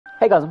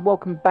Hey guys, and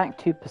welcome back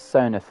to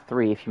Persona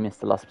 3. If you missed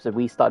the last episode,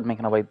 we started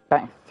making our way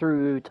back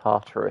through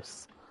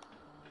Tartarus.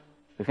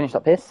 We finished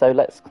up here, so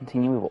let's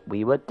continue with what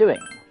we were doing.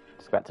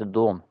 Let's go back to the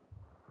dorm.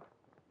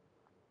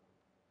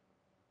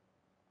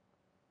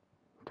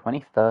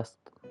 21st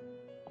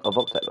of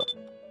October.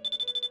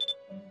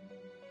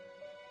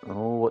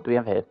 Oh, what do we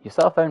have here? Your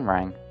cell phone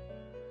rang.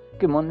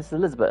 Good morning, this is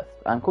Elizabeth.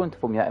 I'm calling to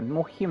inform you that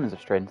more humans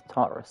have strayed into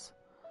Tartarus.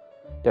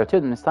 There are two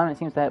of them this time, and it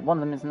seems that one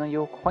of them is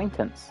your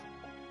acquaintance.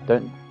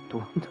 Don't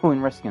dwell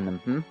in rescuing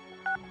them,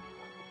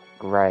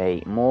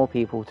 Great, more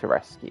people to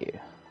rescue.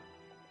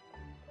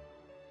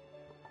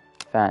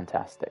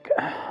 Fantastic.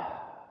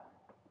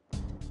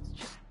 It's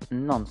just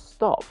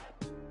non-stop.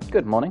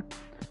 Good morning.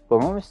 Well,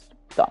 we're almost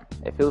done.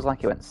 It feels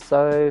like it went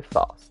so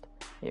fast.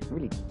 It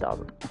really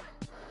doesn't.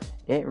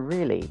 It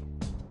really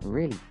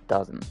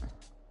doesn't.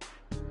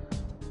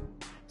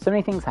 So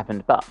many things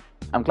happened, but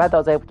I'm glad that I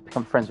was able to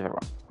become friends with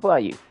everyone. What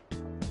about you?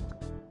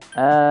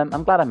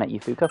 I'm glad I met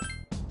you, Fuka.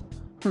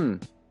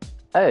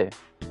 Oh,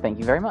 thank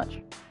you very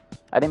much.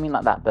 I didn't mean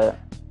like that, but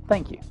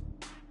thank you.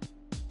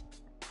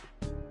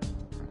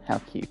 How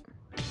cute.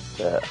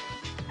 But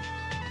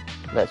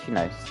let's,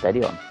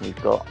 steady on.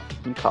 We've got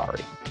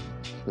Yukari.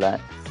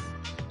 Let's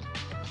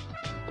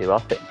do our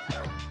thing.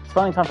 It's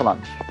finally time for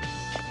lunch.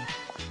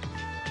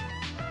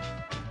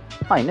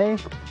 Hi, New.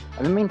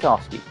 I've been meaning to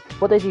ask you,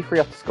 what days are you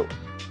free after school?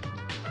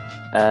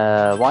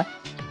 Why?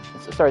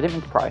 Sorry, I didn't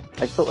mean to pry. I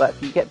just thought that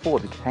if you get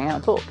bored, we could hang out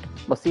and talk.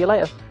 We'll see you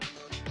later.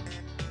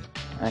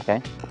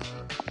 Okay.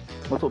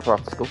 We'll talk for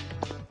after school.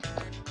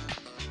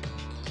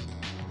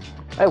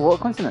 Oh, what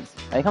a coincidence.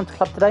 Are you come to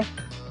club today?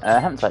 I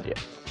haven't decided yet.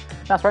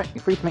 That's right,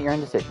 you're free to make your own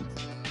decisions.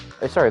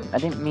 Oh, sorry, I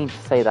didn't mean to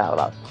say that out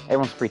loud.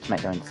 Everyone's free to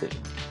make their own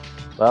decisions.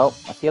 Well,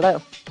 I'll see you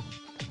later.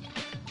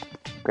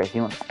 Great,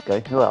 who wants to go?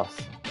 Who else?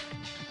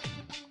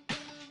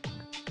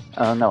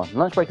 No one.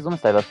 Lunch break is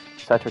almost over, so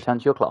I have to return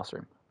to your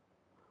classroom.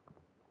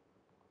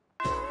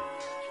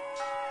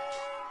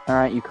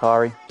 Alright,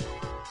 Yukari.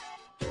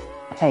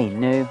 Hey,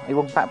 New, are you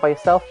walking back by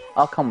yourself?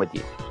 I'll come with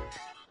you.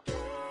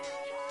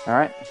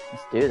 Alright,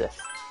 let's do this.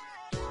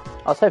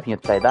 I was hoping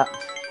you'd say that.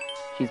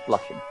 She's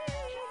blushing.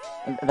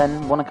 And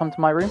then, want to come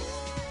to my room?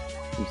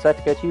 You decide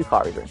to go to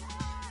Yukari's room.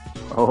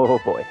 Oh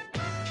boy.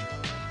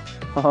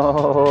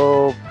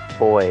 Oh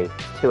boy.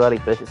 It's too early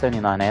for this, it's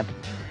only 9 AM.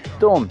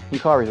 Dorm,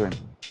 Yukari's room.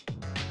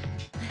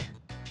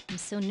 I'm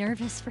so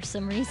nervous for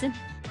some reason.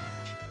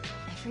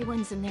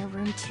 Everyone's in their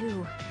room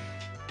too.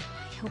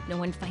 I hope no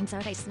one finds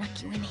out I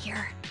snuck you in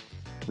here.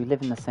 We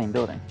live in the same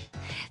building.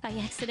 If I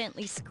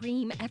accidentally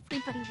scream,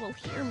 everybody will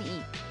hear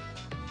me.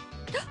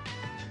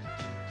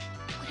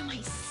 What am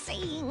I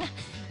saying?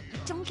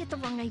 Don't get the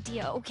wrong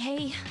idea,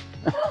 okay?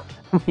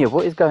 Yeah,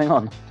 what is going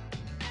on?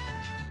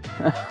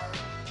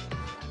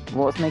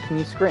 What's making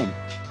you scream?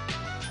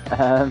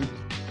 Oh,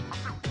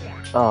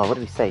 what did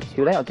we say?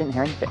 Too late? I didn't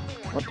hear anything.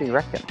 What do you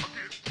reckon?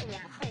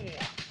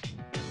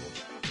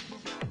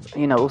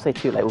 We'll say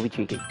too late, we'll be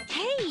cheeky.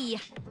 Hey!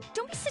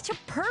 Don't be such a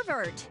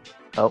pervert!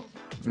 Oh,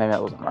 maybe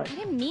that wasn't right. I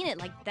didn't mean it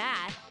like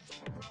that.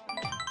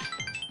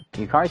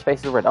 Yukari's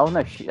face is red. Oh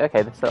no,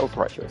 okay, that was the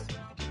right choice.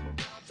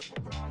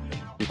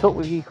 You talked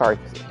with Yukari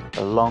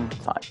for a long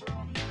time.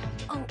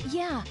 Oh,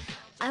 yeah.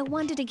 I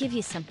wanted to give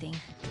you something.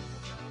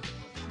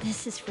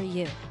 This is for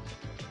you.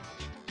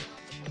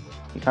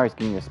 Yukari's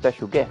giving you a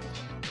special gift.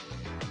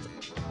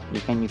 You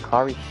can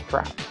Yukari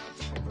strap.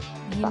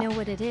 You know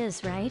what it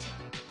is, right?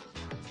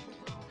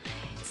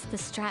 It's the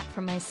strap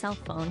from my cell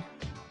phone.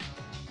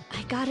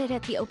 I got it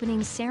at the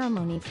opening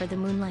ceremony for the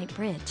Moonlight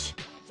Bridge.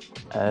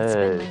 It's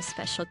been my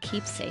special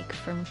keepsake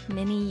for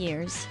many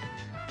years.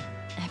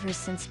 Ever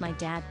since my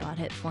dad bought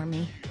it for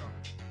me.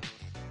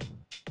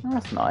 Oh,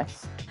 that's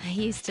nice. I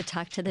used to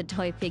talk to the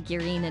toy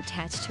figurine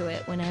attached to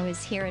it when I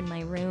was here in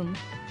my room.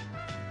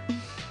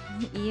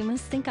 You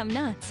must think I'm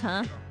nuts,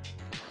 huh?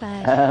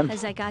 But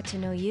as I got to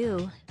know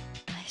you,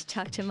 I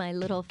talked to my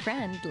little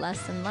friend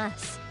less and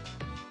less.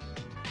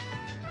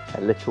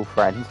 A little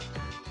friend?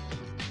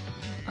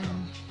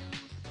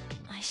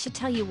 I should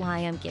tell you why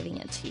I'm giving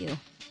it to you.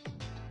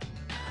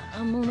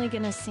 I'm only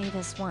gonna say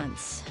this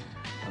once,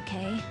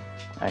 okay?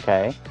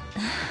 Okay.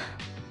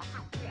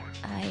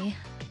 I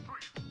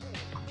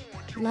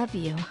love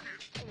you.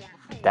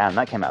 Damn,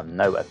 that came out of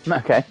nowhere.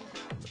 Okay.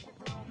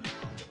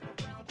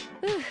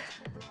 Whew,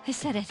 I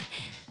said it.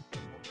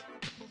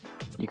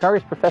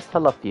 Yukari's professed her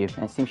love for you,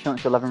 and it seems she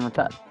wants your love in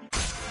return.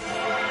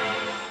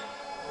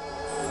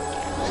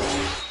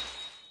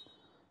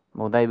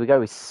 Well, there we go.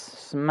 We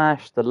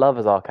smashed the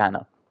Lover's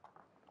Arcana.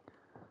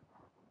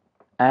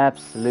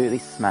 Absolutely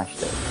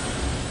smashed it.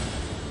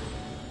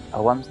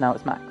 Oh, now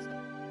it's maxed.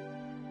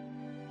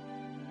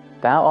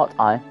 Thou art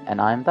I, and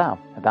I am thou.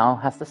 Thou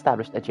hast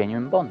established a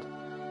genuine bond.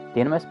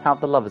 The innermost power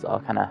of the Lover's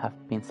Arcana hath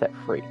been set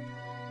free.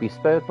 We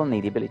bestowed upon thee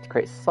the ability to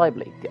create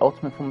Cybele, the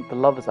ultimate form of the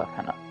Lover's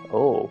Arcana.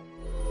 Oh.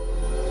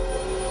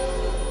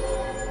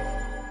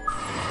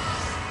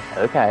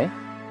 Okay.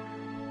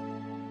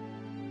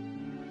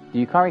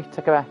 The Yukari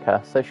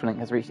Takabaka social link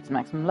has reached its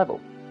maximum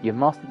level. You have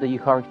mastered the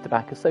Yukari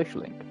Tabaka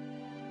social link.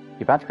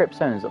 Your bad create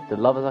personas of the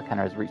Lover's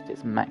Arcana has reached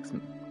its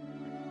maximum.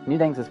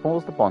 NewDengs has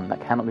forged the bond that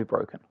cannot be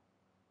broken.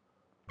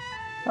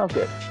 Oh,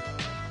 good.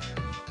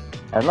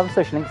 As Lover's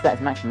social link is at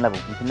its maximum level,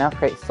 you can now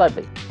create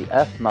Sidely, the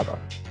Earth Mother.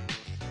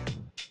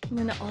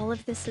 When all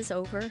of this is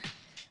over,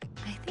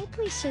 I think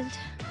we should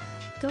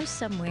go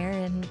somewhere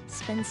and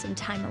spend some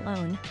time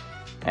alone.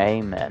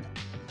 Amen.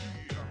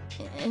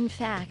 In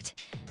fact,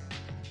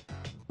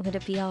 would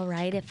it be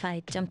alright if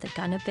I jumped the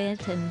gun a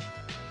bit and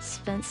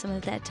spent some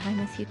of that time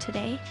with you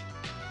today?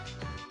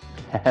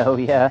 Hell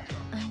yeah.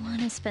 I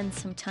want to spend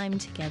some time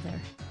together.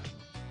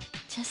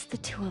 Just the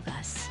two of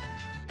us.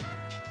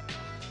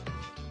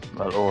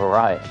 Well,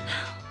 alright.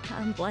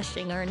 I'm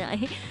blushing, aren't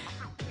I?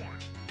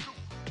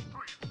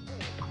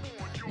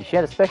 You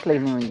shared a special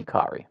evening with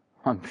Yukari.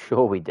 I'm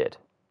sure we did.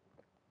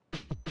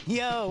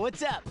 Yo,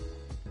 what's up?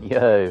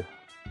 Yo.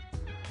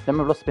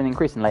 Number of losses has been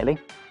increasing lately.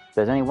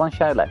 There's only one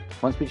shadow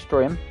left. Once we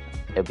destroy him,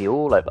 it'll be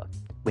all over.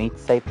 We need to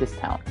save this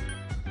town.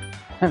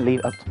 Leave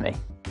it up to me.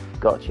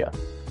 Gotcha.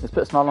 Let's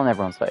put a smile on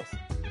everyone's face.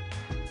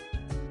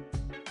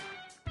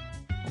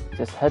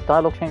 Has her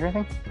dialogue changed or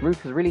anything? Ruth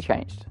has really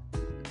changed.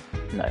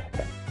 No,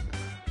 okay.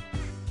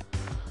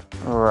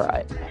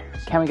 Right.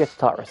 Can we go to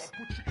Taurus?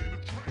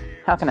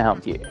 How can I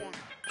help you?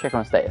 Check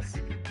on status.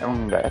 Everyone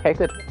can go. Okay,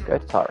 good. Go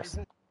to Taurus.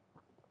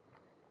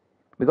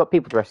 We've got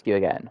people to rescue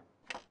again.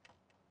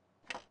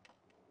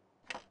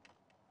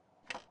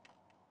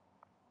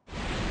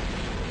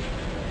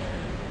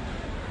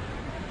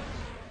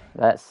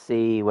 Let's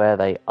see where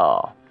they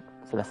are.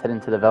 So let's head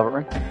into the Velvet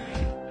Room.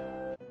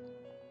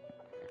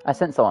 I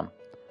sent someone.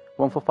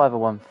 145 or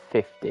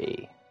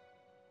 150.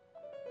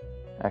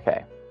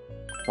 Okay.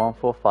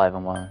 145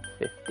 and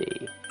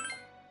 150.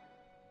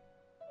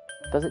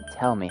 Does it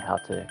tell me how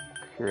to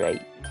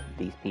create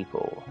these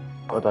people?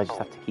 Or do I just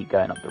have to keep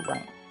going up the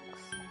ranks?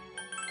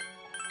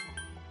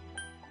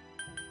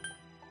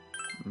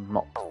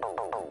 Mop.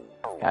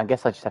 Okay, I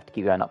guess I just have to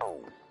keep going up.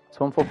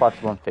 So 145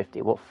 to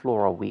 150. What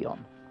floor are we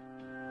on?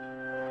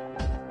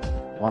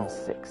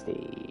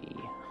 160.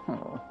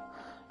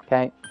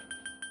 Okay.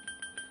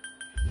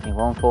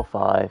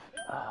 145.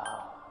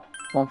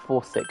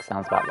 146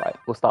 sounds about right.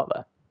 We'll start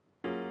there.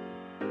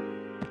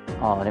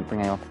 Oh, I didn't bring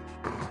anyone.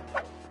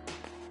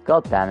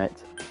 God damn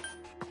it.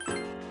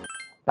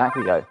 Back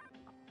we go.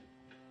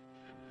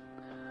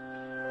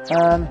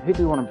 Who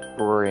do we want to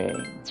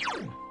bring?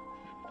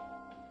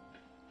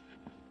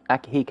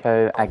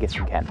 Akihiko, Agus,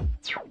 and Ken.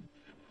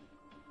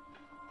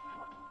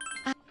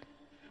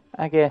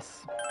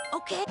 Agus.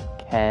 Okay.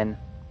 Ken.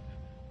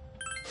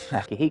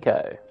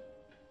 Akihiko.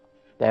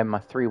 They're my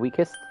three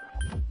weakest.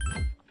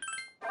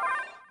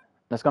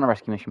 Let's go on a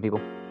rescue mission, people.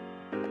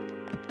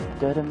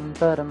 Da-dum,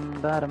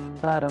 ba-dum, ba-dum,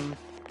 ba-dum.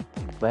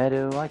 Where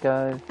do I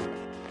go?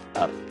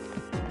 Up.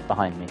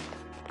 Behind me.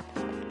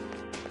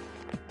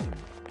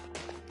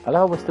 I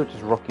love how we're still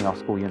just rocking our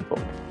school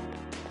uniform.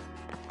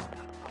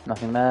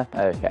 Nothing there?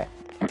 Okay.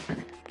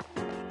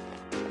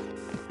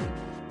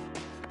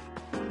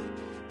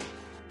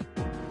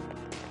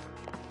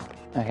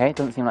 Okay,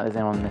 doesn't seem like there's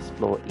anyone on this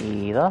floor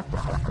either.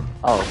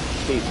 Oh,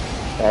 shoot.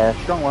 They're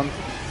strong ones.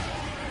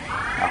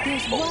 Oh,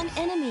 There's one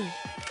enemy.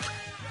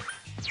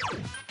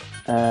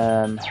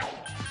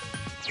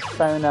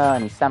 Sona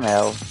and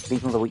Samuel,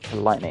 these ones are weak to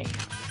lightning,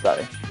 so.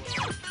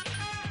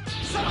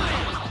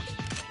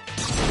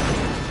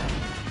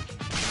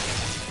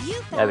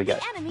 There we go.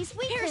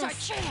 Here's our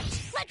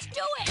chance. Let's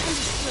do it.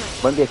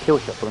 Won't be a kill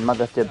shot, but we might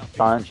have to do a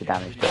bunch of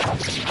damage to it.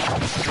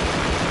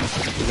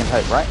 We can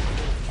hope, right?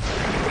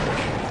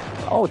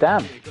 Oh,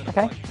 damn.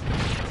 Okay.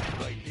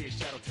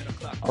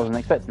 I wasn't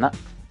expecting that.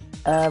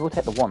 We'll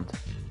take the wand.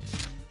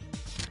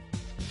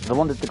 The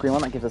wand is the green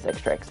one that gives us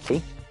extra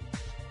XP.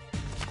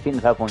 Defeating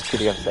the purple one should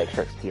give us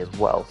extra XP as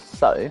well.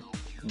 So,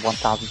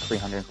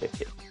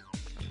 1,350.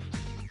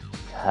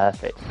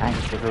 Perfect.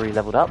 Angus has already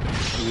leveled up.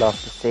 Love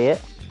to see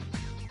it.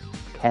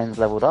 Ken's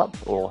leveled up.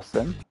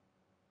 Awesome.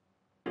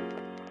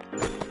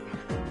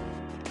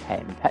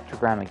 Okay,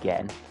 Petrogram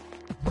again.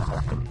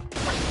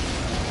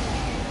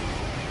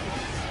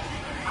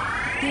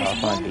 I'll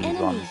find these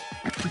ones.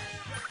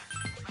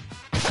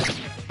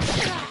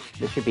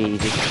 This should be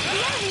easy.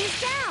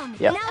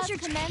 Yep. Now's your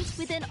commence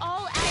with an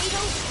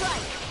all-fatal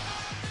strike.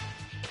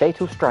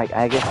 Fatal strike,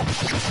 Agus.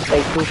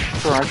 Fatal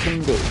strike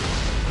indeed.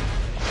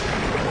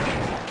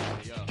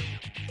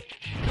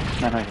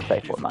 No, not even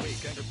fatal,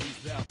 nice.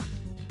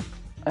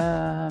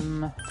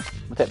 We'll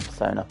take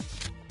Persona.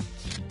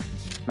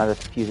 Maybe I'll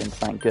fuse it into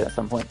something good at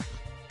some point.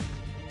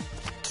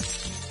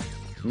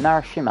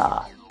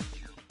 Narashima.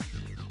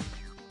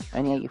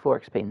 Only 84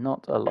 XP,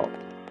 not a lot.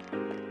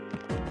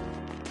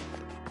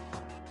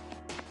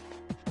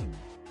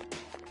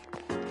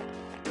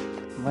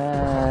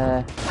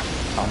 Where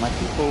are my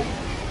people?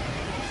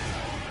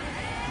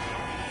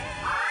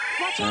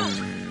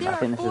 I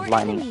think this is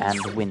lightning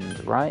and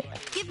wind, right?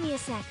 Give me a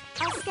sec.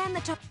 I'll scan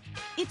the top.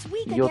 It's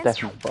weak. You're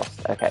definitely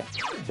frost. Okay.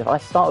 So if I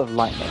start with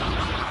lightning,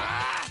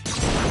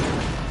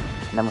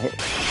 and then we'll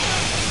hit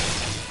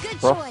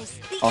frost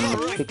on the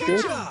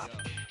pictures.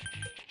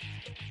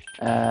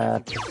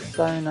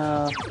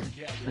 Persona...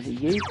 Was it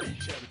you?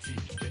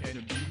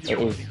 It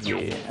is you.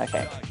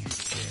 Okay.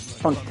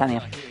 Come on,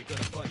 Titania.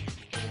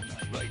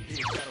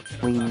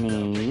 We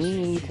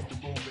need...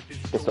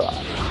 this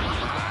one.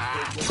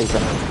 Please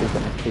don't miss, please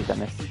don't miss, please don't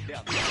miss.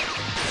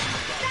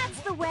 That's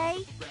the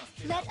way.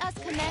 Let us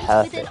commence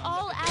Perfect. with an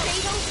all-out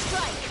fatal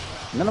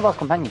strike. None of our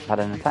companions have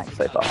had an attack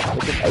so far.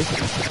 We're just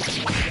acing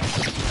it.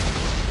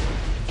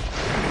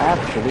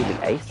 Absolutely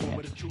acing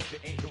it.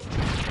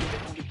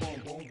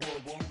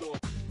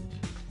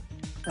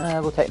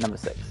 We'll take number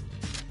 6.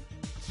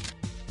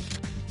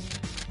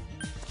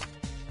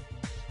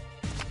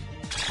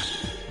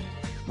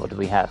 What do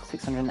we have?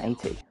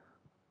 680.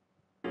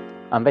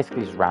 I'm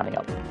basically just rounding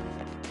up.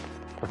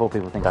 Before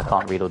people think I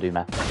can't read or do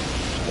math.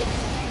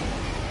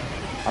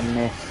 I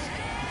missed.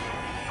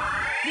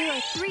 There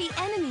are 3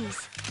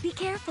 enemies. Be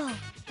careful.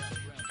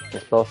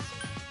 Yes, boss.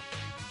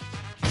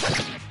 That's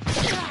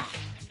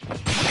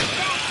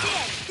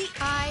it.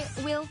 I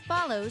will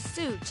follow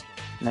suit.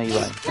 No, you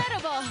won't.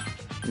 Incredible.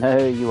 No,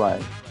 you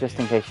won't. Just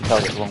in case you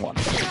target the wrong one.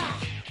 The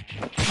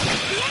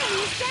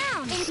enemy is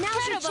down.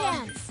 Now's your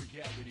chance.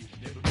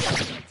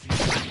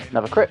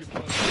 Another crit.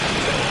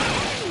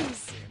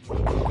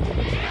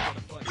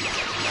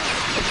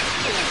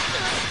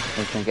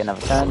 He's going to get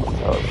another turn.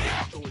 Oh.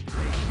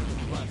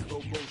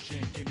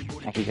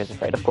 Akihiko's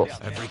afraid, of course.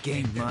 I've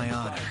regained my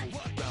honor.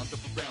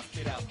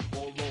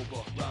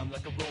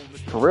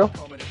 For real?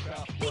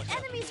 The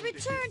enemies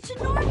return to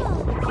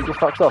normal. He just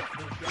fucks off.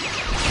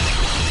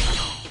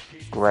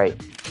 Great.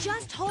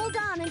 Just hold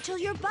on until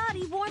your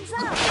body warms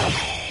up.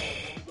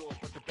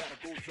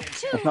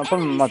 It's not a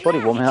problem with my body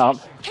warming up.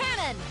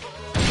 Cannon.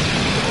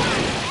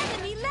 One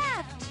enemy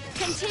left.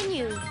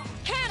 Continue.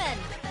 Cannon.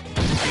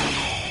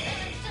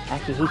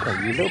 Akihiko,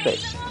 you little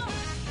bitch.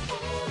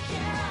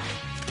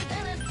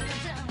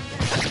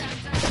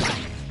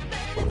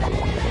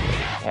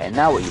 Okay,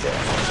 now what are you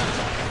doing?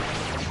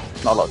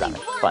 Not a lot of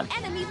damage. Fine.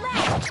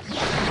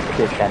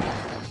 Cheers, Ken.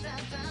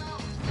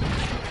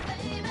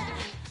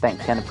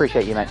 Thanks, Ken.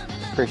 Appreciate you, mate.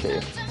 Appreciate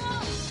you.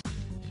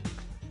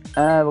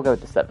 We'll go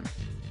with the 7.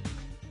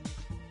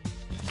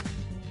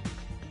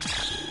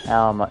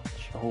 How much?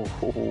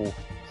 Oh,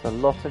 it's a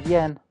lot of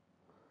yen.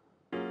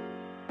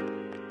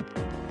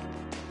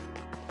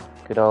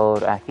 Good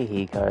old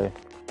Akihiko.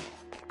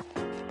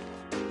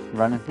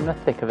 Running from the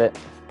thick of it.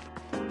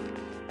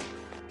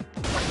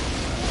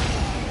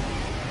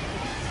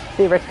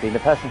 Theoretically, the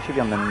person should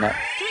be on the next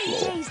floor.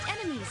 3 dazed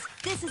enemies.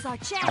 This is our I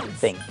chance.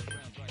 think.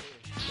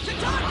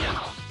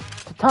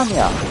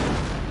 Titania!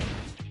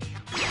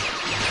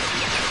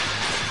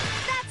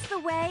 That's the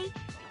way.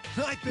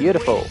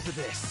 Beautiful. For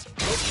this.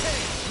 Okay,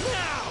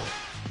 now.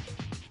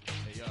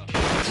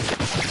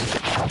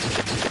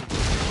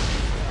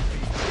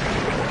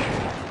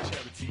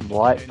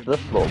 Wipe the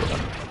floor with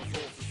them.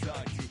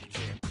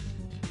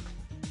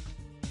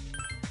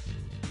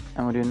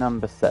 And we'll do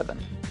number 7.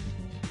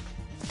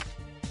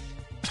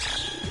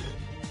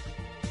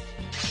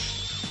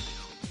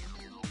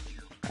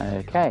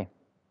 Okay.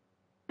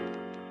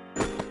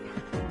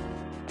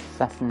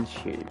 Assassin's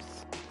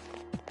shoes.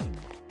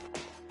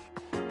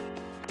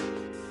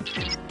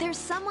 There's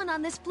someone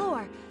on this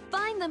floor.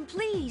 Find them,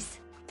 please.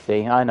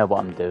 See, I know what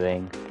I'm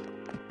doing.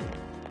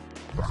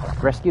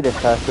 Rescue this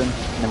person,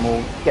 and then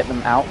we'll get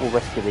them out, we'll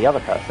rescue the other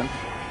person.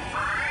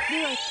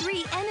 There are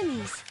 3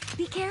 enemies.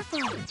 Be careful.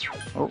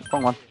 Oh,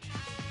 wrong one.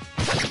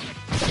 The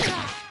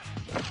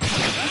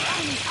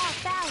enemy's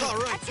off balance. All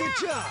right, good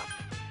job.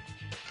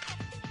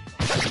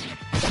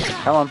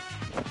 Come on.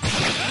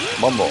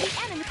 One more.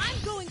 I'm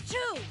going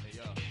too.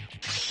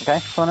 Okay,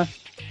 come on then.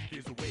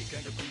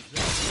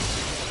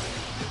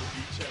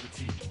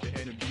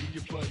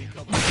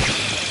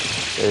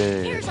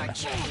 Here's our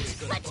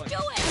chance. Let's do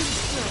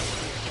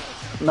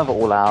it. Another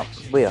all out.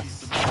 We are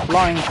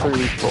flying through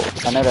these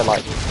floors. I know they're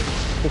like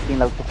 15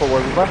 levels before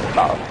where we were,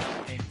 but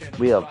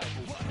we are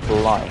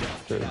flying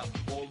through.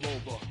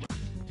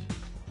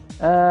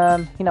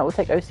 You know, we'll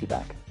take OC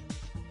back.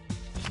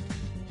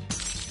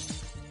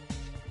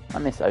 I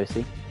miss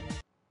OC.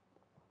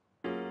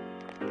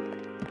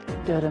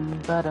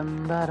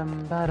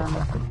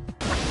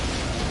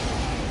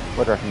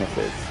 What do I reckon this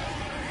is?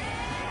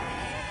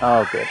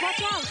 Oh, good.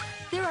 Watch out.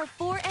 There are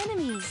 4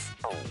 enemies.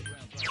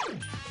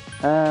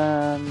 We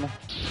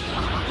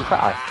try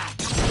ice.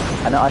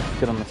 I know ice is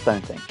good on the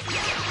stone thing.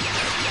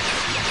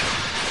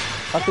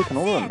 I've taken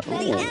all of them. The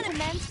Ooh.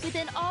 enemies with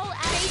an all-out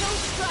fatal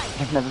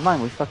strike. Never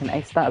mind, we fucking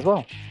aced that as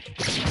well.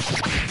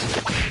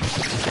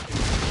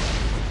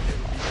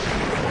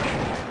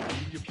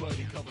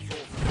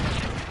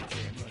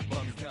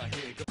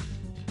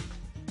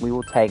 We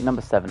will take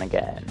number 7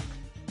 again.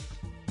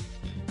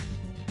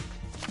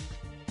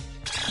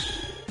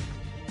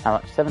 How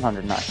much?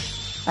 700,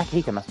 nice.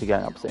 Akihiko must be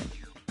going up soon.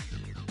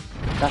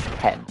 That's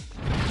 10.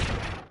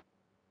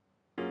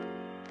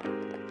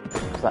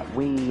 So that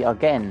we are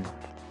getting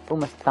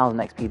almost 1000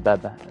 XP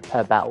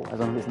per battle, as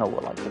long as it's not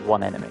what, like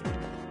one enemy.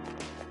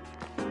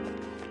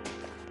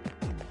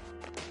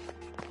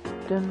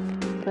 Dun,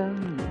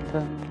 dun,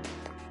 dun.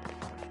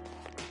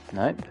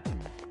 Nope.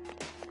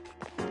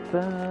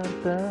 Bum,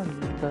 bum,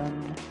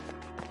 bum.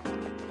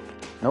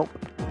 Nope.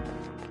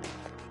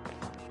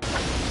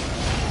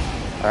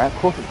 Alright, of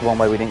course it's the one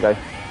way we didn't go.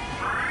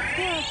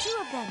 There are 2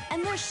 of them,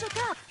 and they're shook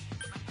up.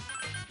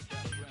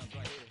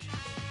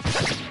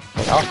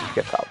 They are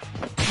shook up.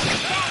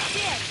 That's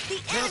it. The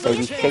enemy Baby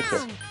is shake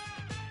down. it.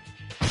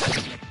 That's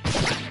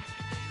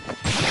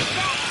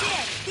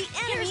it. The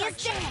enemy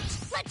is down.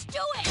 Let's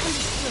do it.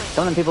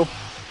 Come on, people.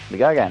 We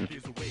go again.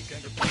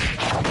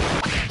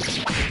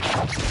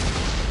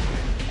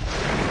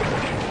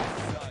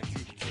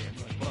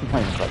 Not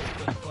even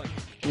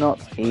close. Not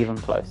even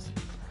close.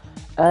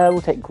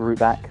 We'll take Groot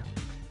back.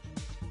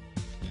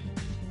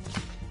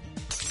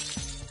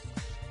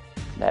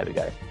 There we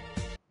go.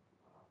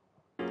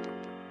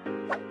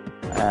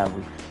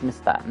 We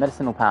missed that.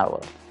 Medicinal power.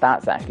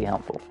 That's actually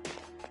helpful.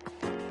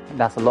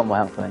 That's a lot more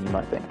helpful than you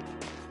might think.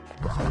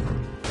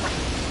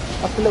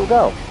 That's the little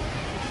girl.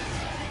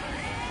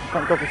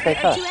 Thank God we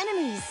saved her. 2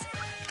 enemies.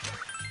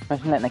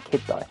 Imagine letting a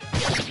kid die.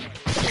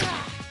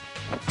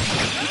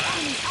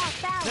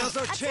 Now's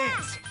our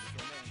chance.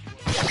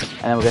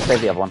 And then we'll go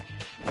save the other one.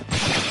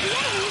 The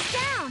enemy is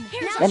down.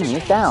 The enemy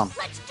is down.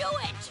 Let's do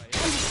it.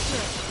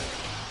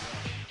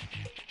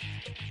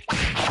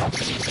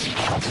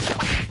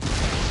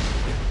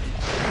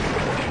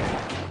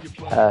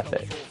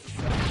 Perfect.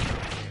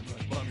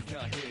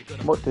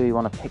 What do we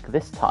want to pick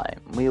this time?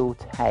 We'll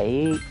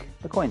take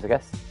the coins, I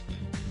guess.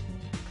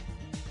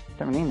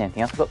 Don't really need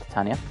anything else. We've got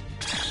Titania.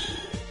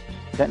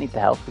 We don't need the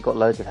health. We've got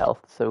loads of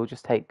health, so we'll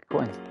just take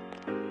coins.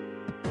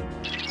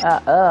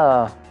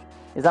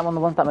 Is that one of the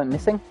ones that went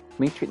missing?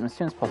 We need to treat them as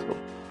soon as possible.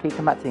 Please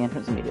come back to the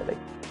entrance immediately.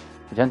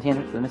 Return to the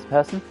entrance with the missing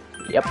person?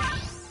 Yep.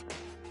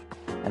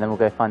 And then we'll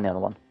go find the other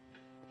one.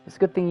 It's a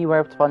good thing you were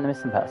able to find the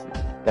missing person.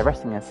 They're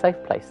resting in a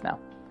safe place now.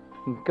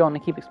 You can go on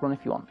and keep exploring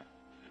if you want.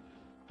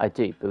 I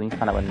do, but we need to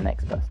find out where the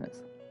next person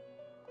is.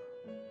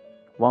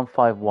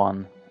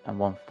 151 and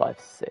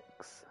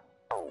 156.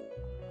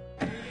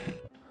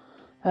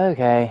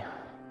 Okay.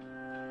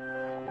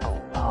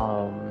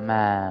 Oh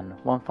man.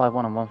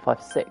 151 and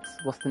 156.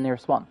 What's the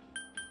nearest one?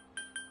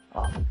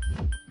 Oh.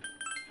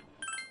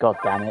 God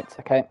damn it.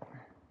 Okay.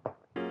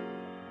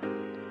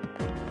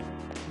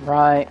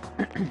 Right.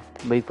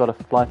 We've got to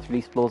fly through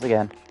these floors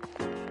again.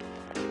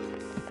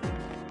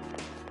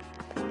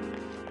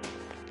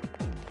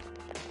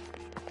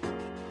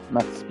 I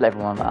have to split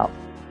everyone up.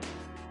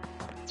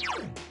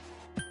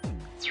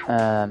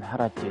 How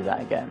do I do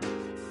that again?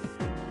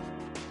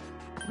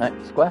 No,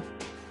 square.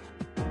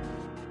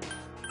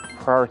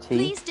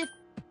 Priority.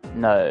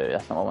 No,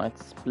 that's not what I wanted.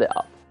 Split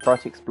up.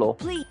 Priority explore.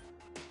 Please.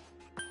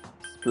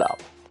 Split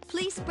up.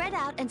 Please spread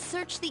out and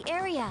search the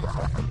area.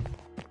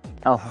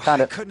 Oh,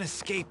 found I it. couldn't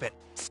escape it.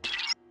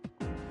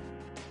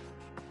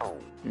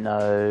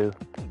 No.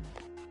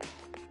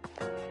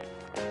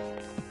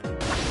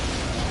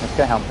 Let's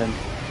go help him.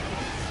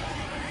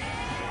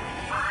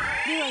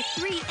 There are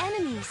 3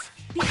 enemies.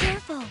 Be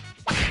careful.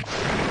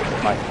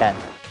 Nice Ken.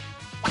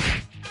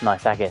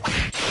 Nice Agus.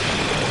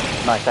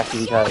 Nice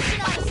Aki goes.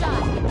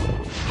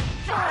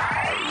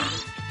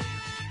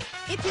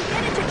 If you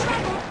get into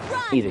trouble,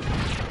 run. Easy.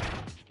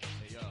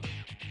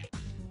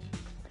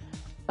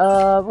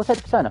 We'll take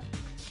the Persona.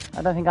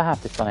 I don't think I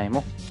have this one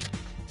anymore.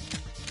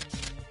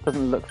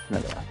 Doesn't look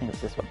familiar. I think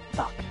it's this one.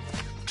 Fuck.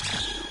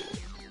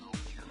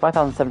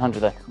 5,700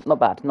 though. Not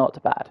bad. Not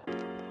bad.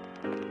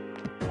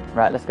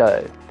 Right, let's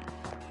go.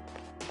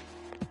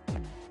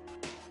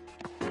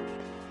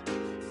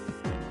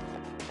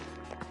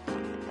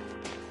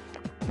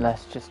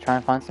 Let's just try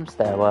and find some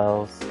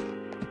stairwells.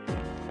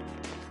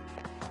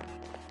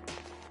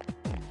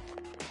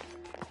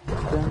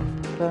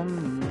 Dum,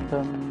 dum,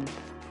 dum.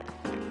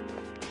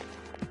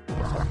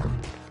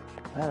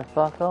 Where the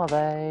fuck are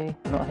they?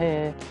 Not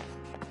here.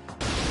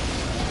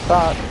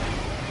 Fuck.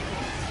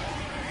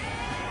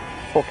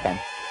 Poor Ken.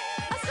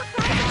 A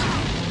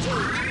surprise! 2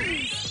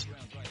 enemies.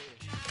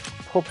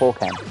 Poor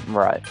Ken.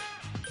 Right.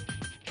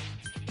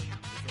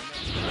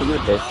 What you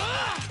with this?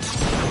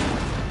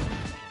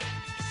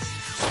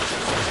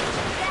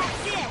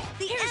 That's it.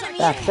 The enemy.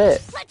 That's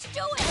it. Let's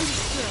do it.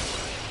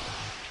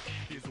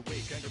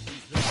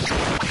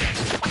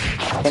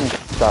 Ken is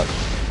such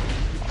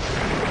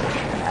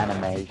an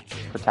anime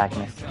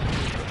protagonist.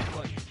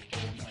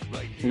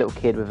 Little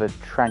kid with a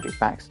tragic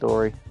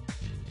backstory.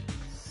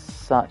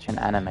 Such an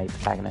anime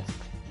protagonist.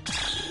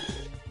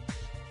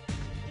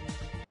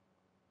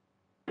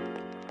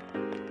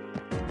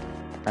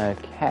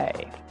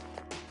 Okay.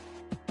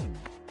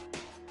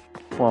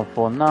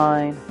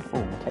 149. Oh,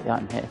 we'll take the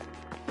item here.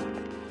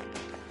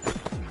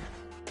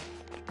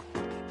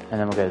 And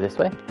then we'll go this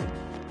way.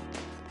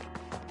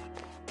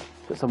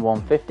 Put some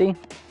 150.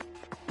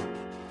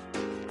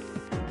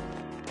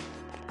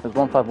 There's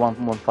 151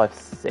 and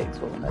 156,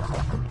 wasn't there?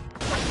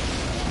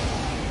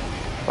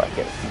 Right,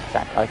 get this thing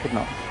back. I could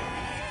not.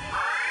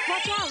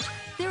 Watch out!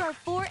 There are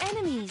 4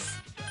 enemies.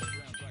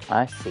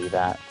 I see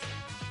that.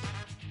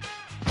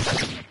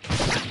 That's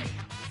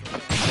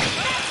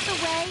the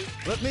way.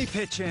 Let me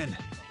pitch in.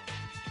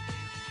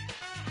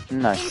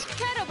 No.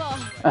 Incredible.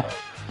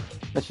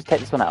 Let's just take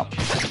this one out.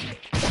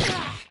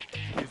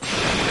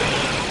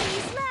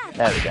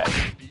 There we go.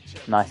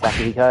 Nice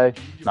Akihiko.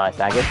 Nice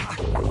Agus.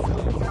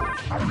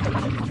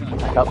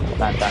 Back up.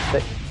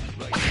 Fantastic.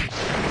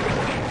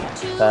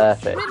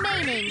 Perfect.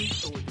 Remaining.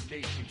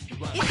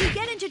 If you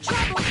get into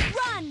trouble,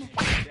 run.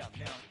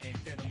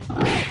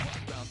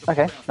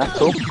 Okay, that's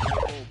cool.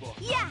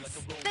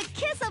 Yes, the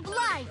kiss of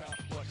life.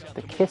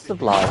 The kiss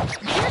of life.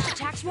 These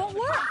attacks won't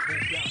work.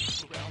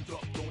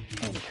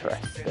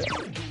 Interesting.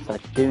 So I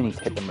do need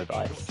to hit them with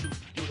ice.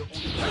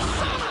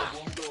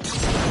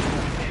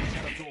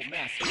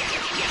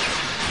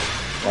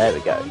 There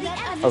we go.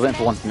 I was waiting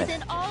for one to miss.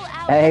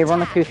 Hey,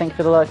 Roniku, thank you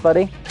for the like,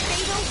 buddy.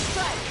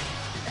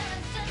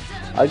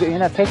 I got your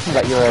notification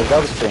about your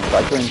Zelda stream,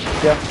 but I joined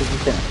just as you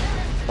finished.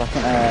 So I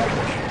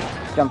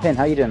can jump in.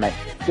 How you doing, mate?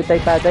 Good day,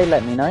 bad day?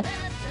 Let me know.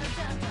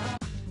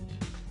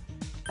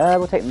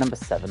 We'll take number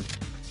 7.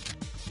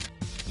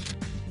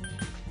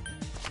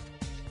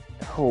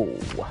 Oh.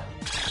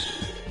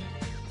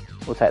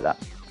 We'll take that.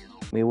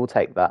 We will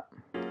take that.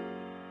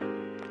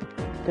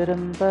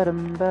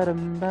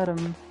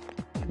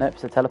 Nope,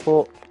 it's a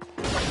teleport.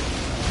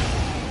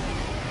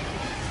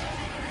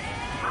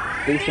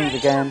 These things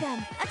again.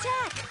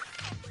 Attack!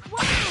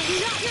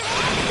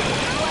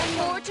 One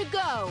more to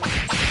go.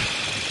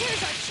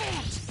 Here's our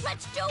chance.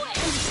 Let's do it.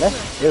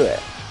 Let's do it.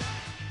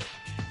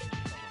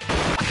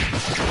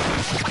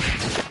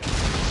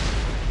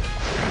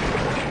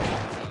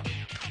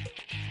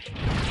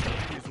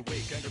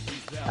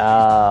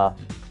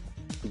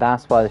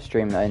 That's why the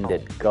stream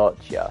ended.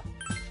 Gotcha.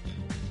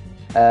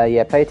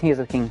 Yeah, Play Tears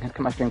of the King has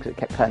cut my stream because it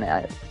kept cutting it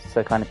out,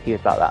 so kind of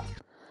peeved about that.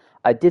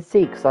 I did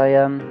see, because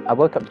I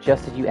woke up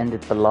just as you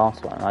ended the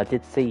last one, and I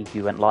did see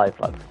you went live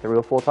like 3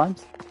 or 4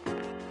 times.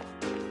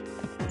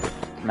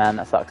 Man,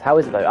 that sucks. How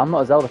is it though? I'm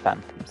not a Zelda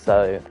fan,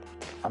 so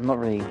I'm not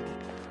really,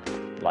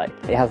 like,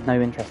 it has no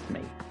interest in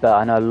me, but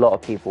I know a lot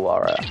of people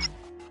are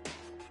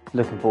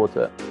looking forward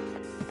to it.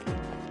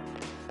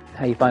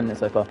 How are you finding it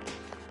so far?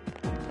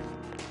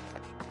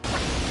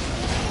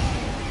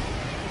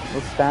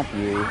 We'll stab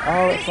you.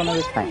 Oh, it's one of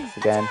his tanks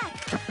again.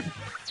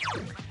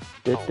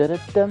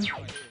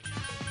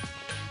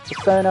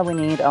 Persona, we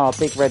need our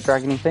big red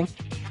dragony thing.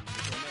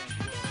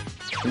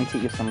 Let me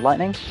teach you some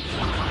lightning.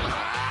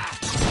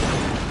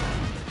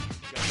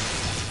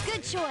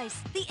 Good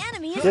choice. The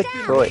enemy is Good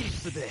down.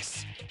 choice. For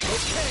this.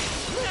 Okay,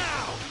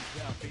 now.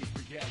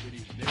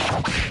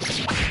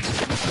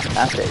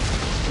 That's it.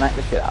 Smack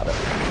the shit out of it.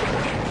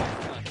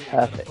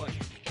 Perfect.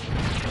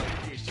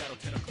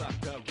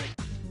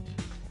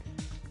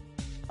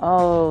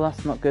 Oh,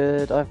 that's not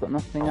good. I've got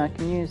nothing I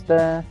can use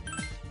there.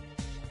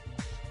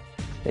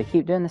 They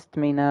keep doing this to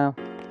me now.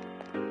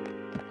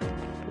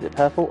 Is it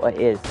purple? Oh, it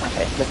is.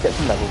 Okay, let's get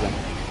some levels in.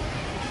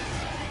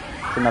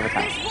 It's another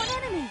tank. There's one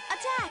enemy.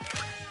 Attack.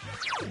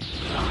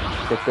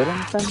 Good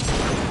anything?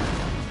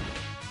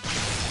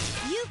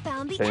 You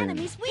found the Boom.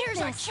 enemy's weakness.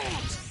 Here's our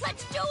chance.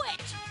 Let's do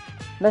it.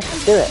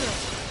 Let's do it.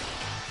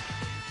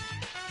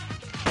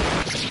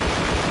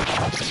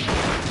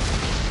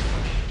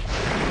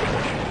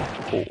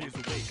 Cool.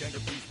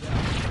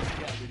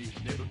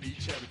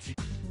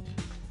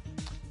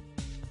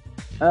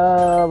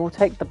 We'll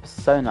take the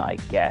Persona, I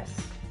guess.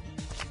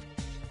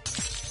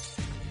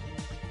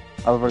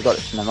 Oh, I've already got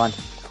it, so never mind.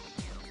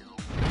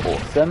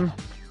 Awesome.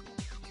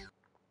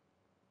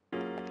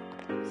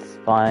 It's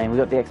fine, we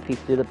got the XP to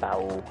do the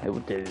battle. It will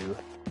do.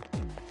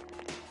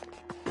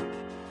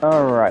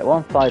 Alright,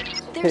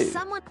 152. There's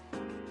someone.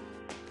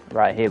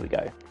 Right, here we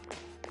go.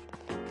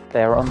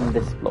 They're on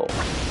this floor.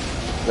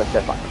 Let's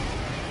go find them.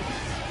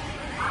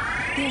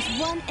 There's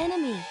one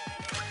enemy.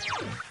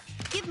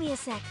 Give me a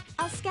sec.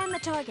 I'll scan the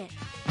target.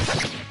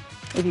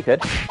 If you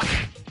could.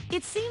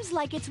 It seems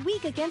like it's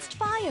weak against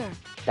fire.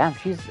 Damn,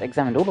 she's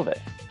examined all of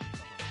it.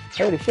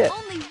 Holy shit.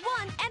 Only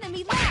one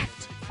enemy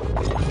left.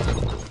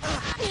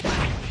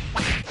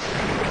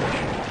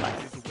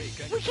 Nice.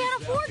 We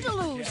can't afford to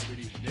lose.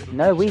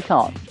 No, we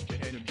can't.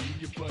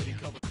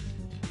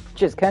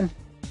 Cheers, Ken.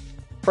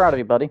 Proud of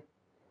you, buddy.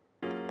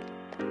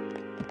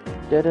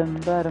 Well,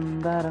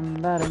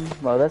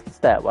 there's the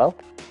stairwell.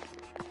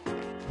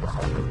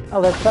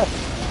 Oh, there's the person.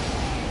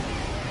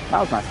 That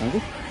was nice and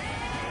easy.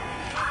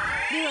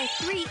 There are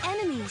 3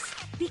 enemies.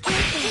 Be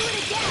careful. Do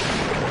it again.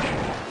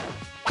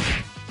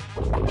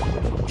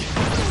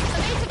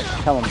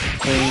 Come on,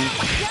 team.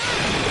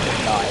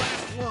 Nice.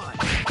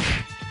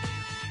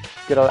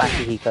 Good old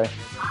Akihiko.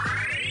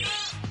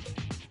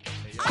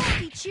 I'll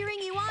be cheering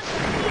you on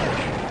from here.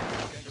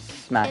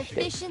 Smashed it.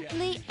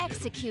 Efficiently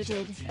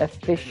executed.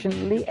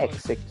 Efficiently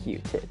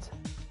executed.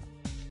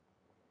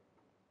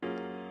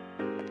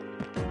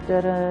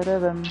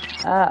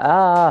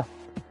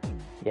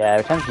 Yeah,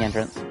 return to the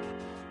entrance.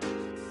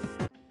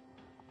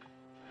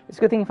 It's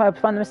a good thing if I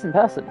find the missing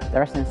person. They're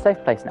resting in a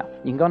safe place now.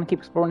 You can go on and keep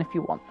exploring if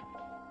you want.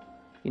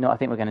 You know what I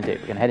think we're going to do?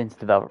 We're going to head into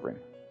the Velvet Room.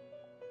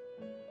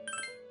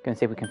 Going to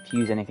see if we can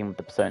fuse anything with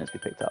the personas we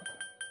picked up.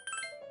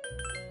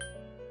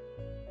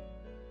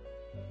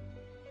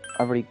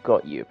 I've already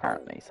got you,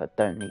 apparently, so I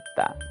don't need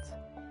that.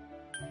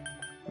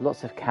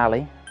 Lots of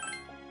Cali.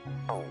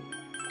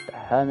 The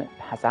Hermit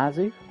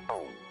Pazazu.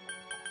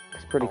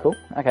 It's pretty cool.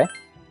 Okay.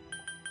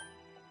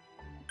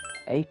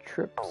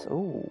 Atrips.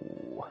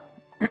 Ooh.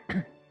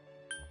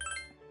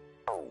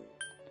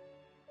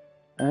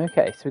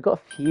 Okay, so we've got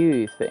a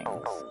few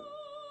things.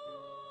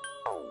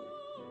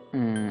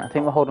 I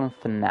think we'll hold on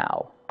for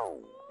now.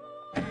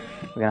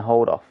 We're going to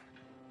hold off.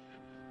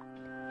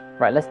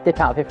 Right, let's dip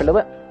out of here for a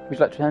little bit. Would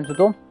you like to return to the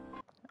dorm?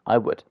 I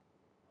would.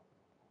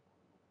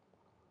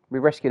 We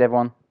rescued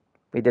everyone.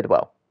 We did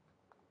well.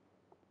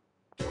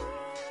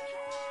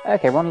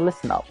 Okay, everyone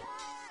listen up.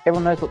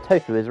 Everyone knows what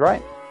tofu is,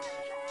 right?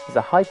 It's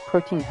a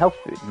high-protein health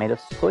food made of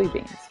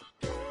soybeans.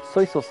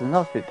 Soy sauce is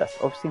another food that's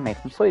obviously made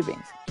from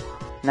soybeans.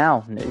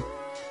 Now, new.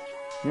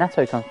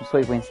 Natto comes from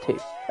soybeans too,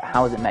 but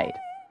how is it made?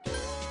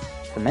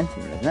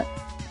 Fermenting them, isn't it?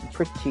 I'm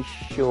pretty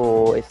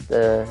sure it's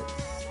the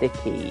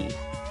sticky,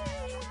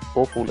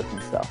 awful looking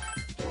stuff.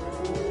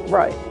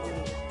 Right.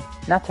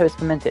 Natto is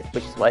fermented,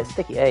 which is why it's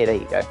sticky. Hey, there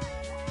you go.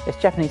 It's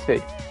Japanese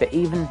food, but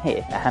even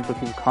here, a handful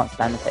of people can't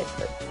stand the taste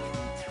of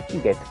it. You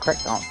gave the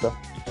correct answer.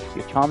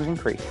 Your charm is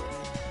increased.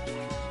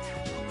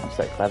 I'm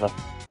so clever.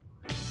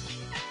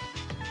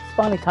 It's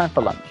finally time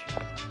for lunch.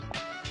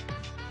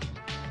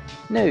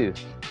 No.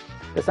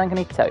 The sun can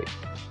eat toe.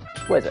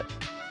 Where is it?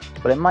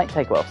 Well, it might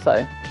take a while,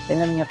 so then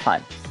let me have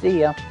time. See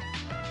ya.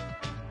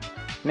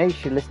 Maybe you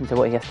should listen to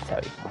what he has to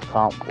tell you. I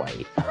can't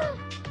wait.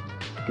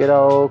 Good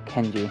old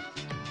Kenji.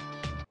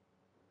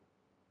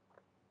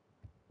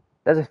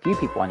 There's a few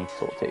people I need to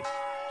talk to.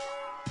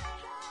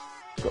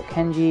 Got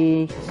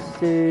Kenji,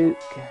 Kasuke,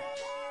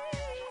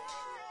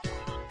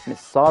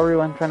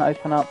 Mitsaru I'm trying to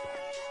open up.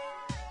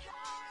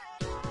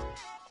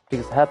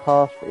 Because her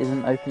path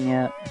isn't open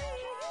yet.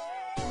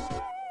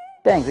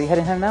 Dengs, are you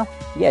heading home now?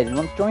 Yeah, do you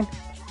want to join?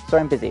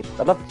 Sorry I'm busy.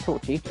 I'd love to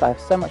talk to you, but I have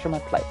so much on my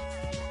plate.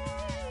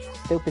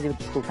 Still busy with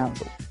the school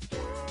council.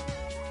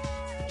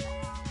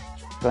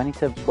 Do I need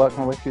to work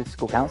my way through the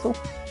school council?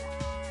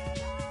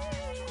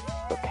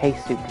 Got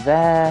K-Soup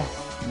there.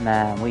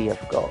 Man, we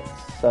have got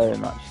so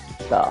much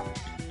stuff.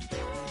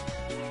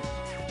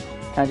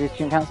 Can I do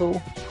student council?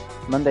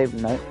 Monday?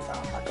 No.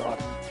 Oh my god.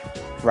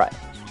 Right.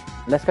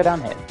 Let's go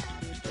down here.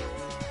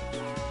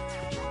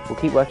 We'll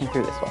keep working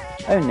through this one.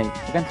 Oh no,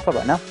 we're going to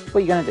Spotlight now. What are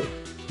you going to do?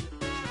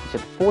 It's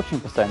your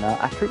fortune persona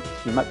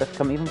attributes, you might have to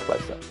come even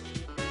closer.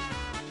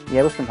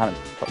 Yeah, we'll spend time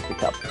at the top 2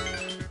 cup.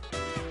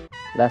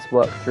 Let's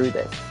work through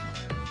this.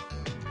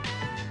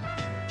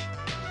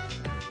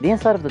 The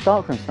inside of the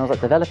dark room smells like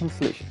developing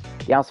solution.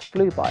 The hours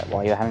flew by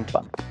while you were having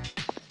fun.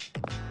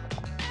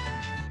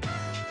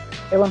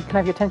 Everyone, can I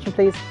have your attention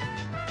please?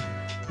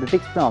 With a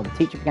big smile, the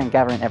teacher began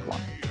gathering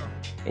everyone.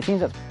 It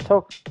seems that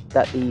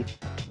the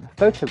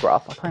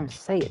photograph, I can't even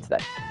say it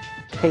today,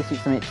 K-Soup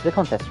submitted to the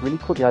contest really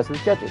caught the eyes of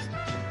the judges.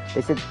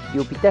 They said,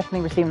 you'll be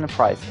definitely receiving the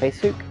prize,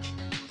 K-Soup.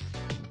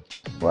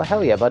 Well,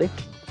 hell yeah, buddy.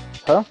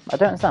 Huh? I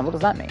don't understand, what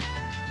does that mean?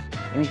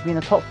 It means you'll be in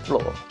the top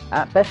floor.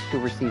 At best,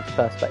 you'll receive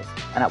first place,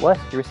 and at worst,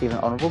 you'll receive an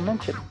honourable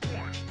mention.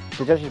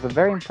 The judges were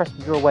very impressed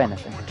with your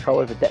awareness and control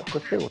over depth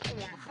of field.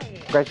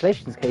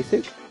 Congratulations,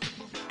 K-Soup.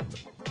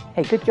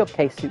 Hey, good job,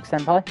 K-Soup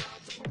senpai.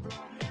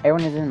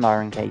 Everyone is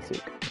admiring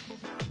K-Soup.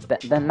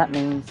 Then that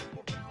means...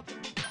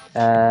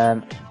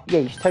 yeah,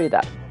 you should tell you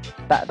that.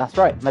 That's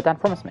right, my dad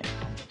promised me.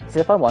 He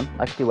said if I won,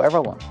 I could do whatever I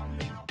want.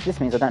 This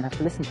means I don't have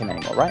to listen to him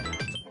anymore, right?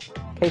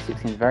 K-Soup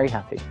seems very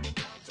happy.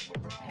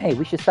 Hey,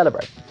 we should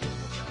celebrate.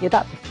 Yeah,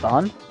 that'd be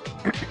fun.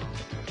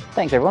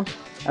 Thanks, everyone.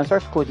 I'm sorry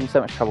for causing you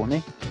so much trouble,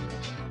 Nee.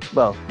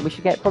 Well, we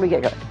should probably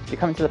get going. You're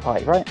coming to the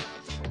party, right?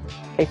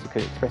 K-Soup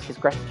could express his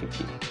gratitude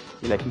to you.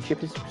 The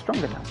relationship is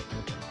stronger now.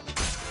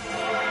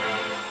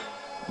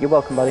 You're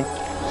welcome, buddy.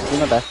 I'll do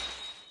my best.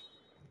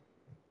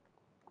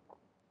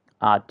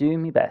 I'll do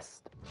my best.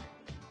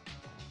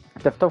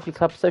 The Photography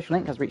Club social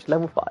link has reached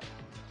level 5.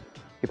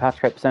 Your power to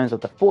create personas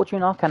of the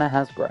Fortune Arcana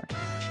has grown.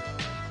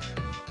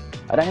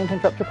 I don't mean to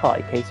interrupt your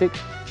party, K-Soup.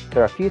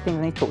 There are a few things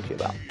I need to talk to you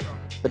about.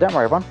 But don't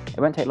worry, everyone. It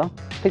won't take long.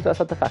 Please let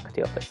us at the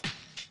faculty office.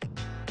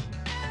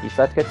 You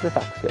decide to go to the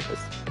faculty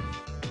office.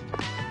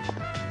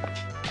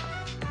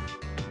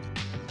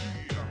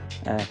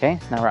 Okay,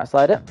 so now we're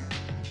outside it.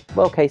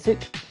 Well, K-Soup,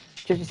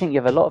 judges think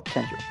you have a lot of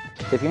potential.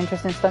 So if you're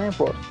interested in studying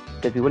abroad,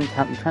 they'd be willing to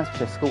help you transfer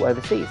to a school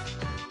overseas.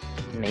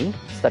 Me?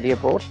 Study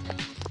abroad?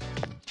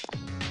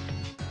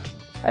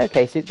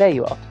 Okay, so there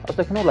you are. I was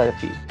looking all over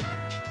for you.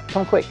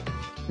 Come quick.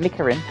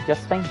 Mikarin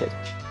just fainted.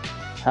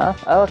 Huh?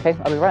 Oh, okay,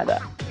 I'll be right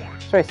there.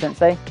 Sorry,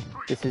 Sensei.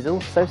 This is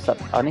all so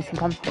sudden. I'll need some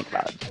time to think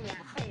about it.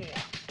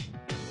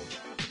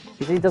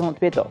 He says he doesn't want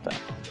to be a doctor,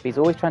 but he's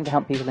always trying to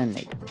help people in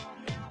need.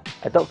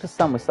 A doctor's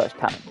son with such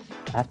talent.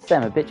 I have to say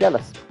I'm a bit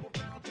jealous.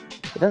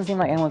 It doesn't seem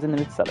like anyone's in the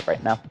mood to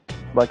celebrate now.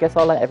 Well, I guess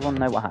I'll let everyone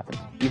know what happened.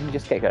 You can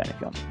just get going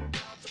if you want.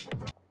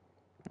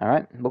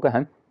 Alright, we'll go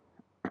home.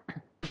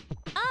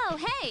 Oh,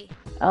 hey!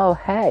 Oh,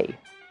 hey!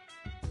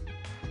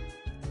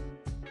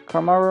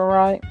 Komaru,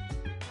 right?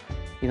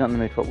 He's not in the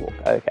mood for a walk.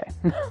 Okay.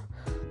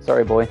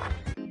 Sorry, boy.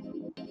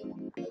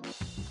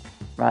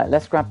 Right,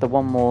 let's grab the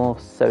one more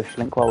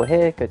social link while we're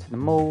here. Go to the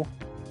mall.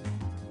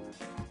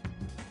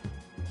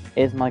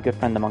 Is my good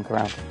friend the monk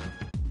around?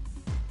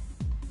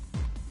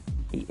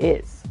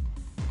 is.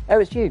 Oh,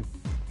 it's you.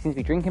 He seems to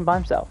be drinking by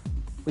himself.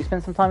 Will you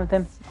spend some time with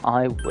him?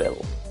 I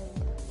will.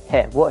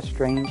 Hey, what a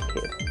strange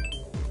kid.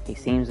 He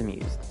seems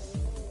amused.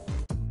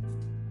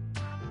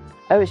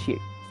 Oh, it's you.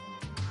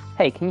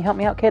 Hey, can you help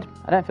me out, kid?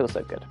 I don't feel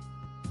so good.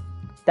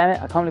 Damn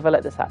it, I can't believe I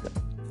let this happen.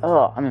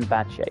 Oh, I'm in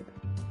bad shape.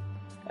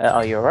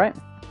 Are you alright?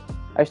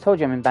 I just told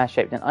you I'm in bad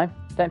shape, didn't I?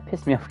 Don't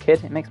piss me off,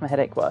 kid. It makes my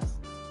headache worse.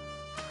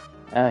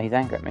 Oh, he's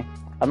angry at me.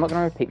 I'm not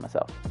going to repeat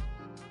myself.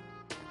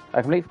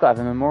 I completely forgot I have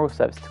a memorial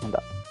service to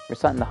conduct,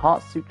 reciting the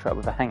Heart Sutra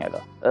with a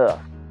hangover. Ugh.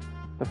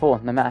 Before,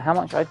 no matter how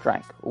much I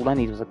drank, all I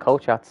needed was a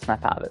cold shower to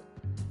snap out of it.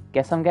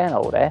 Guess I'm getting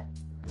old, eh?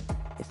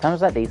 It's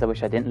times like these I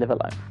wish I didn't live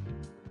alone.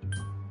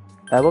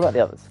 What about the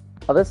others?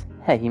 Others?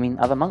 Hey, you mean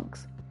other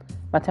monks?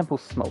 My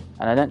temple's small,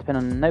 and I don't depend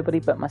on nobody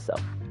but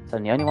myself, so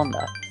I'm the only one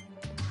there.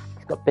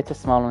 He's got a bitter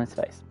smile on his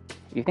face.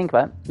 If you think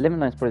about it, living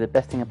alone is probably the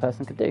best thing a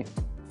person could do.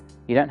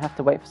 You don't have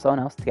to wait for someone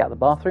else to get out of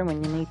the bathroom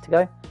when you need to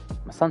go.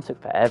 My son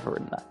took forever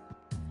in there.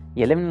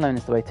 Yeah, living alone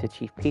is the way to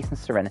achieve peace and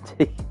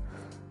serenity.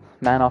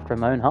 Man after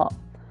my own heart.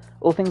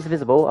 All things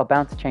visible are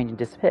bound to change and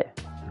disappear.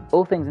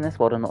 All things in this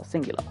world are not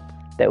singular.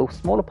 They're all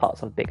smaller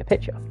parts of a bigger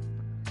picture.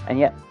 And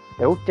yet,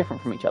 they're all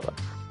different from each other.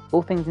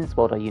 All things in this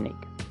world are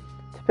unique.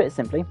 To put it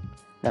simply,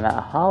 no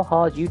matter how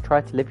hard you try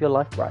to live your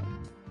life right,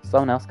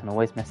 someone else can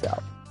always mess it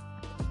up.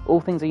 All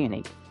things are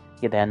unique,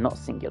 yet they are not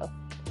singular.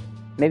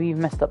 Maybe you've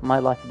messed up my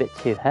life a bit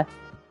too, huh?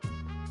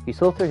 You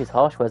saw through his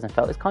harsh words and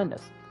felt his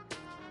kindness.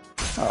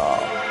 Aww.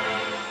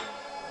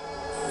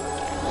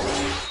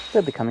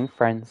 They're becoming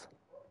friends.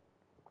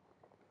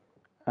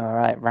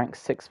 Alright, rank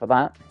 6 for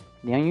that.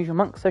 The unusual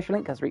monk social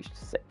link has reached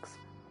 6.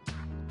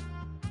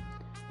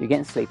 You're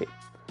getting sleepy.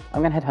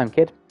 I'm gonna head home,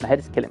 kid. My head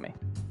is killing me.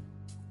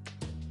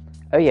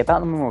 Oh yeah, about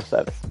the memorial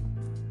service.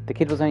 The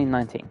kid was only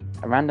 19,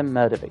 a random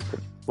murder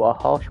victim. What a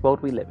harsh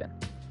world we live in.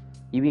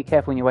 You be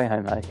careful on your way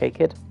home, okay,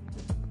 kid?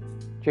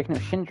 Do you reckon it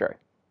was Shindro?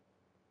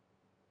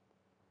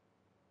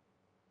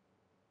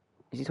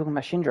 Is he talking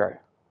about Shindro?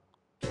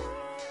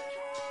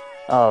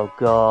 Oh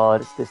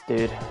god, it's this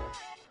dude.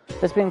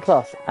 Let's be in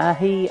class.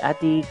 Ahi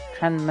Adi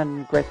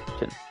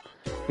Transmigration.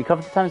 We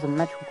covered the times of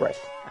magical growth,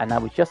 and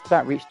now we've just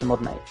about reached the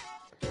modern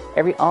age.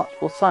 Every art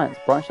or science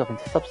branched off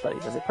into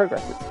sub-studies as it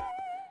progresses.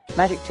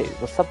 Magic, too,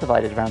 was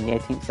subdivided around the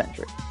 18th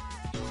century.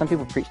 Some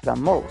people preached about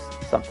morals,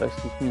 some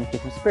focused on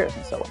communicating with spirits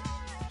and so on.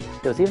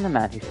 There was even a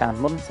man who found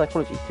modern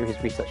psychology through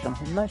his research on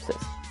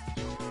hypnosis.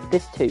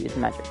 This, too, is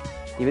magic,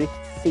 the ability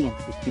to see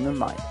into the human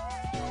mind.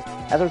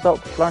 As a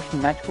result of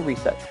flourishing magical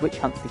research, witch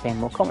hunts became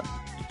more common.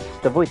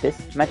 To avoid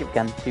this, magic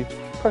began to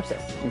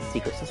process in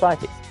secret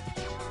societies.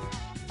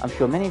 I'm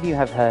sure many of you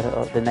have heard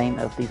of the name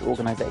of these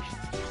organisations.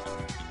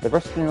 The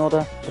Rosicrucian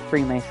Order, the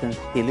Freemasons,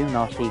 the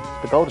Illuminati,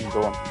 the Golden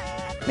Dawn.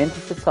 Many of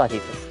these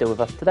societies are still with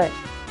us today.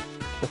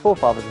 The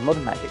forefathers of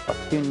modern magic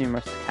are too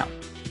numerous to count.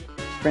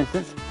 For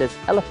instance, there's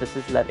Eliphas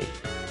Levi,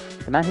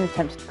 the man who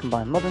attempts to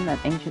combine modern and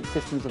ancient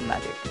systems of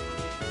magic.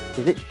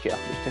 His literature,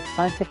 which took a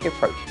scientific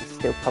approach, is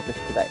still published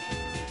today.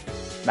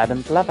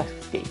 Madame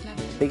Blavatsky,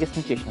 the biggest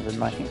magician of the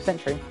 19th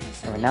century,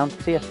 and renowned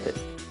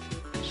theosophist.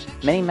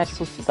 Many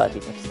magical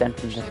societies have stemmed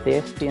from the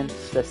Theosophian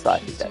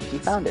societies that she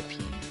founded.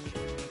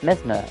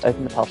 Mesmer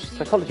opened the path to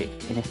psychology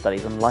in his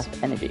studies on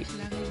life energy.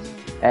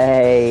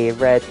 Hey,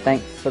 Red,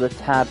 thanks for the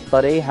tab,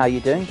 buddy. How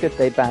you doing? Good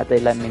day, bad day,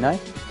 let me know.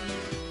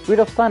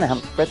 Rudolf Steiner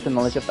helped spread the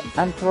knowledge of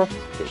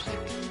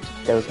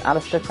anthroposophy. There was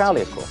Aleister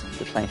Crowley, of course,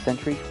 the 20th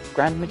century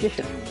Grand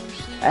Magician,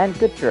 and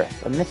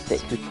Gurdjieff, a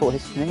mystic who taught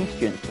his many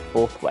students the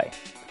fourth way.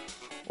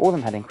 All of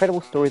them had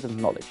incredible stories of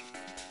knowledge.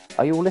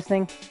 Are you all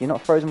listening? You're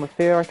not frozen with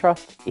fear, I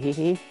trust?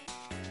 Hehehe.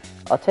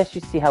 I'll test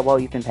you to see how well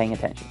you've been paying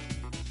attention.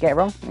 Get it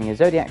wrong, and your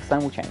zodiac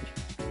sign will change.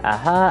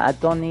 Aha,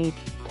 Adoni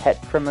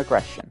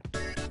Tetramaggression.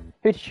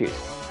 Who to choose?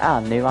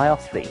 New, I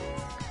asked thee.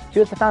 She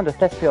was the founder of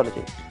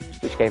Thespiology,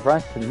 which gave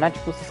rise to the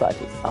magical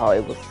societies. Oh,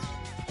 it was...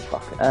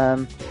 fuck.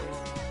 Oh,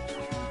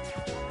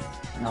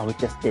 we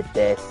just did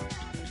this.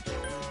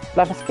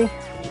 Blavatsky?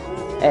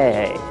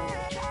 Hey.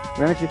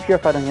 Remember to be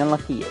purified on your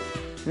unlucky years.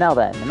 Now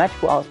then, the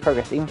magical arts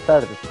progress even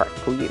further with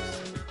practical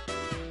use.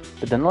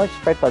 But the knowledge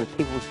spread by the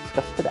people we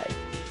discussed today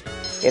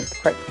gave the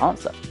correct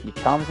answer. Your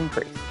charms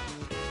increase.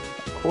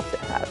 Of course it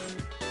has.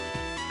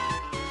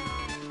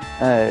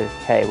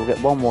 Okay, we'll get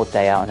one more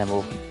day out and then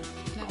we'll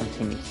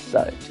continue.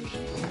 So,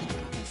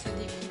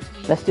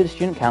 let's do the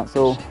student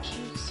council.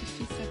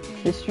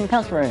 This student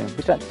council room.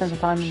 Would you like to spend some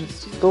time in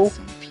school?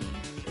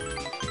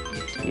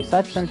 You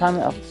decide to spend time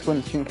after school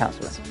in the student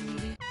council room.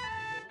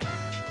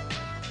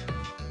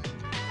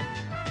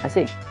 I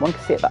see, one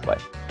can see it that way.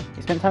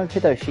 You spend time with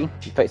Hidoshi,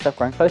 you felt yourself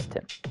growing closer to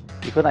him.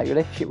 You feel that your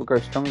relationship will grow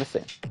stronger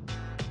soon.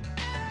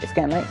 It's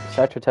getting late, you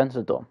decide to return to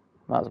the dorm.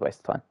 Well, that was a waste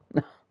of time.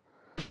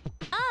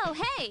 Oh,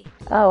 hey!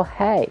 Oh,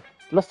 hey!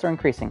 Lusts are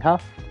increasing, huh?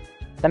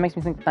 That makes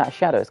me think that a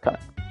shadow is coming.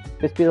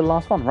 This will be the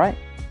last one, right?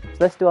 So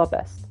let's do our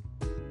best.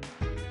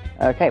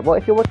 Okay, well,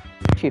 if you're watching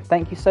YouTube,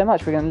 thank you so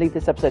much. We're going to leave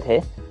this episode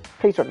here.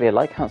 Please drop me a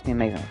like, helps me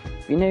amazingly.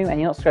 If you're new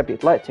and you're not subscribed,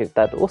 you'd like to,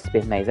 that would also be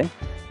amazing.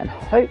 And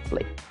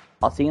hopefully,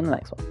 I'll see you in the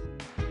next one.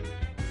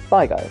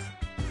 Bye, guys.